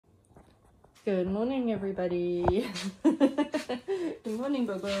Good morning, everybody. Good morning,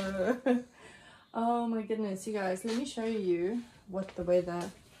 Bubba. Oh my goodness, you guys, let me show you what the weather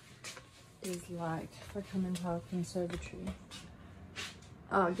is like if I come into our conservatory.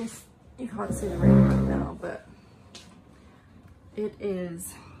 Oh, I guess you can't see the rain right now, but it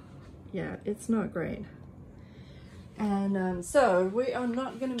is, yeah, it's not great. And so we are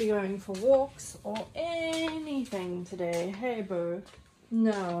not going to be going for walks or anything today. Hey, boo.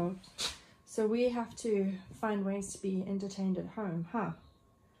 No. So we have to find ways to be entertained at home, huh?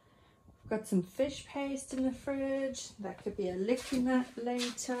 I've got some fish paste in the fridge. That could be a licky mat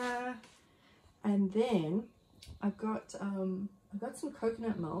later. And then I've got some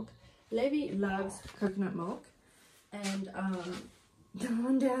coconut milk. Levi loves coconut milk. And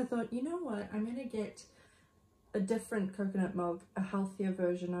one day I thought, you know what? I'm going to get a different coconut milk, a healthier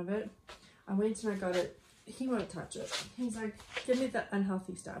version of it. I went and I got it. He won't touch it. He's like, give me that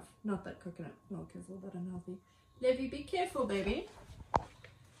unhealthy stuff. Not that coconut milk is all that unhealthy. Levi, be careful, baby.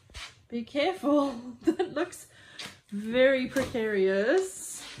 Be careful. That looks very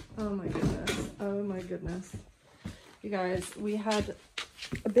precarious. Oh my goodness. Oh my goodness. You guys, we had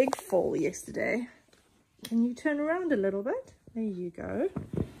a big fall yesterday. Can you turn around a little bit? There you go.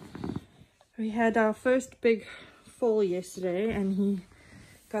 We had our first big fall yesterday and he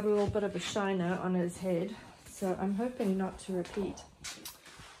got a little bit of a shiner on his head, so I'm hoping not to repeat.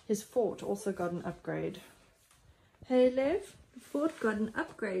 His fort also got an upgrade. Hey Lev, the fort got an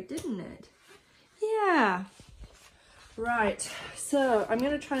upgrade, didn't it? Yeah. Right, so I'm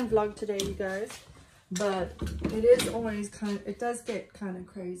going to try and vlog today, you guys, but it is always it does get kind of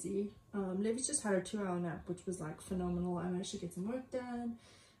crazy. Levi's just had a 2-hour nap, which was like phenomenal. I managed to get some work done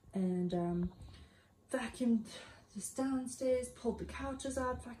and vacuumed just downstairs, pulled the couches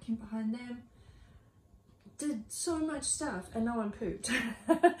out, vacuumed behind them, did so much stuff, and now I'm pooped.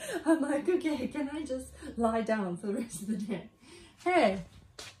 I'm like, okay, can I just lie down for the rest of the day? Hey,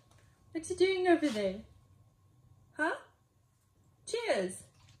 what's you doing over there? Huh? Cheers.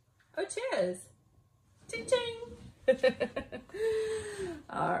 Oh, cheers. Ting ting.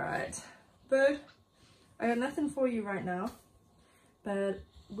 All right, Bird, I got nothing for you right now, but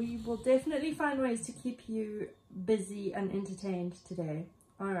we will definitely find ways to keep you busy and entertained today.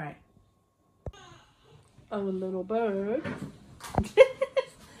 All right. Oh, little bird.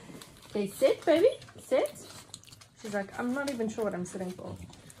 Okay, sit, baby. Sit. She's like, I'm not even sure what I'm sitting for.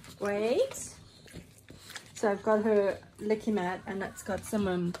 Wait. So I've got her licky mat and that's got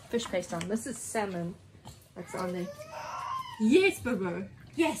some fish paste on. This is salmon that's on there. Yes, Bobo.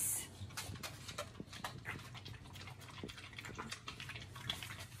 Yes.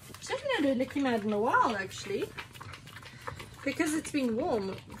 She hasn't had her licky mat in a while, actually. Because it's been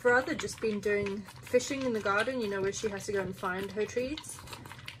warm, I've rather just been doing fishing in the garden, you know, where she has to go and find her treats.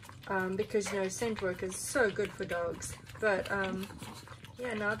 Because, you know, scent work is so good for dogs. But,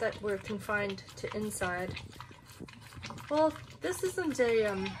 yeah, now that we're confined to inside, well, this isn't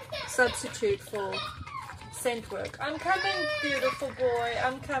a substitute for scent work. I'm coming, beautiful boy,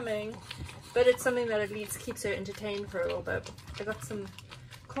 I'm coming. But it's something that at least keeps her entertained for a little bit. I got some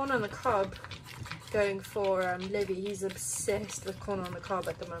corn on the cob going for Levi. He's obsessed with corn on the cob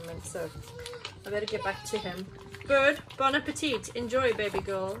at the moment, so I better get back to him. Bird, bon appetit. Enjoy, baby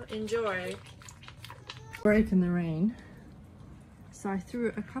girl, enjoy. Break in the rain, so I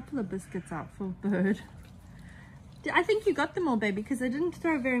threw a couple of biscuits out for Bird. I think you got them all, baby, because I didn't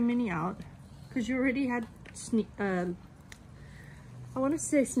throw very many out because you already had I want to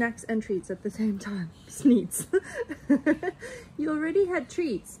say snacks and treats at the same time. Sneets. You already had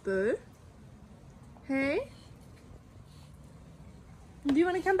treats, Bird. Hey? Do you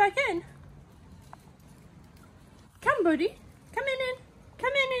want to come back in? Come, Birdie. Come in.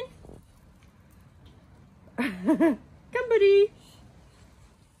 Come, Birdie.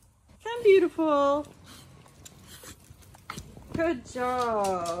 Come, beautiful. Good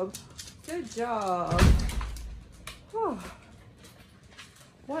job. Good job. Oh.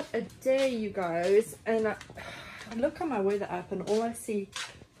 What a day, you guys. And I look at my weather app and all I see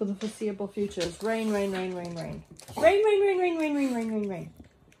for the foreseeable future is rain, rain, rain, rain, rain. Rain, rain, rain, rain, rain, rain, rain, rain, rain.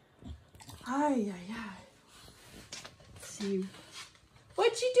 Ay, ay, ay. See.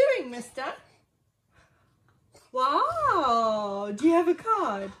 What you doing, mister? Wow. Do you have a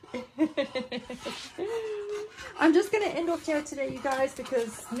card? I'm just going to end off here today, you guys,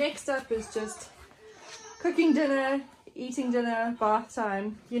 because next up is just cooking dinner, eating dinner, bath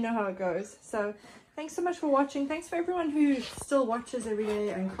time. You know how it goes. So thanks so much for watching. Thanks for everyone who still watches every day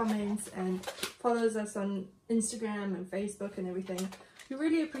and comments and follows us on Instagram and Facebook and everything. We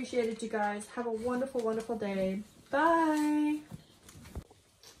really appreciate it, you guys. Have a wonderful, wonderful day. Bye.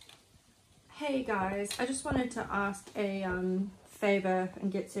 Hey guys, I just wanted to ask a favor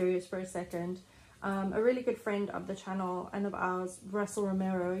and get serious for a second. A really good friend of the channel and of ours, Russell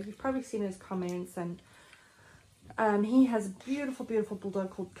Romero, you've probably seen his comments, and he has a beautiful bulldog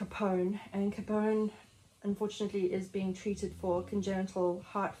called Capone, and Capone unfortunately is being treated for congenital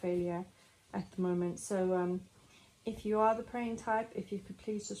heart failure at the moment. So if you are the praying type, if you could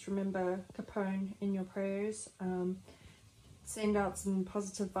please just remember Capone in your prayers, send out some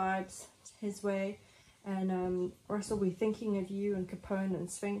positive vibes his way, and Russell, we're thinking of you and Capone and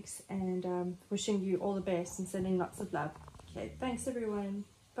Sphinx, and wishing you all the best and sending lots of love. Okay, thanks everyone,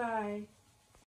 bye.